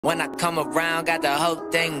When I come around, got the whole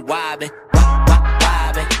thing wobbin',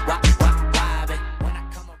 wobbin'. When I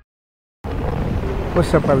come around.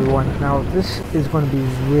 What's up, everyone? Now this is going to be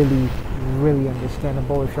really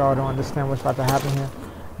understandable if y'all don't understand what's about to happen here,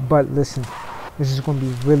 but listen, this is going to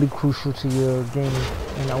be really crucial to your game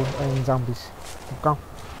in zombies. Okay,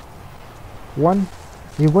 1,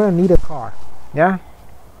 you're going to need a car. Yeah.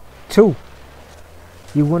 2,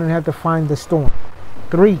 you're going to have to find the storm.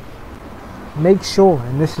 3, make sure,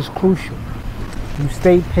 and this is crucial, you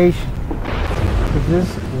stay patient,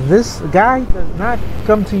 because this guy does not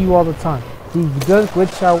come to you all the time. He does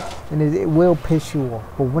glitch out, and it will piss you off,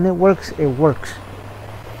 but when it works, it works.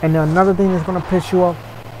 And another thing that's going to piss you off,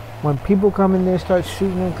 when people come in there and start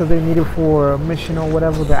shooting it because they need it for a mission or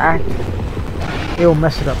whatever, the act, it'll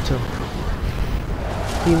mess it up too.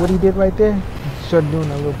 See what he did right there? He started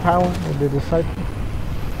doing a little power with the disciple.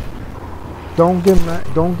 Don't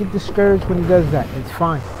get discouraged when he does that. It's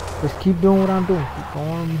fine. Just keep doing what I'm doing. Keep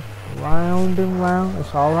going round and round.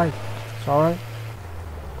 It's alright. It's alright.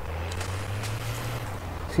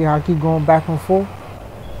 See how I keep going back and forth?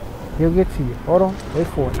 He'll get to you. Hold on. Wait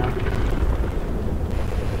for it now.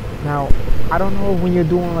 Now, I don't know when you're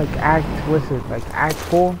doing like act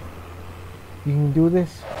 4, you can do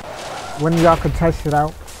this. When y'all can test it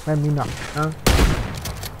out, let me know. Huh?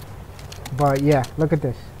 But yeah, look at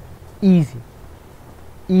this.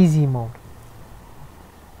 Easy mode.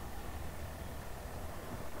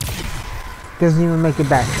 Doesn't even make it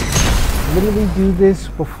back. Literally do this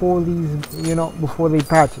before these, before they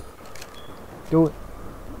patch it. Do it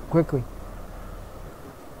quickly.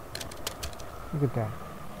 Look at that.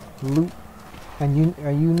 Loot. And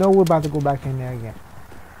you know we're about to go back in there again.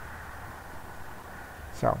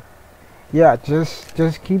 So yeah,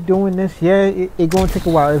 just keep doing this. Yeah, it gonna take a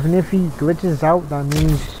while. Even if he glitches out, that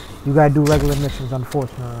means you gotta do regular missions,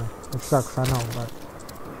 unfortunately. It sucks, I know, but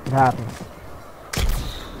it happens.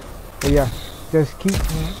 But yeah, just keep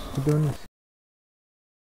doing this.